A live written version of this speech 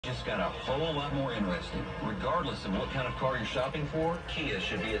just got a whole lot more interesting. Regardless of what kind of car you're shopping for, Kia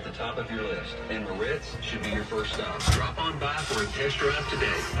should be at the top of your list, and Moritz should be your first stop. Drop on by for a test drive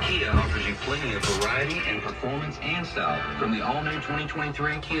today. Kia offers you plenty of variety and performance and style. From the all-new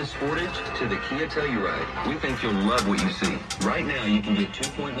 2023 Kia Sportage to the Kia Telluride, we think you'll love what you see. Right now, you can get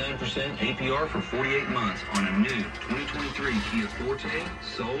 2.9% APR for 48 months on a new 2023 Kia Forte,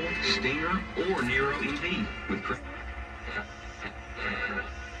 Soul, Stinger, or Niro EV with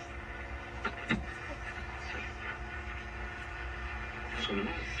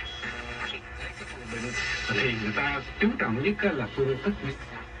thì người ta chú trọng nhất là phương thức.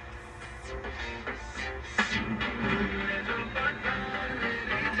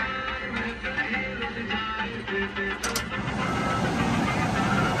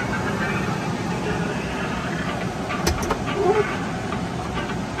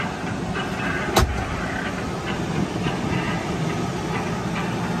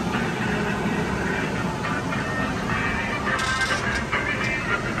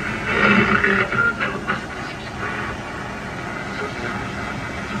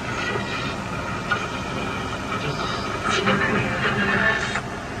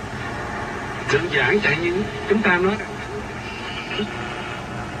 Đơn giản chạy như chúng ta nói.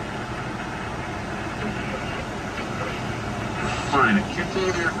 Fine, it gets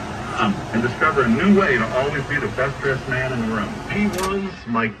over and discover a new way to always be the best dressed man in the room. P1s,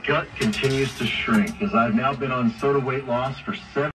 my gut continues to shrink as I've now been on soda weight loss for 7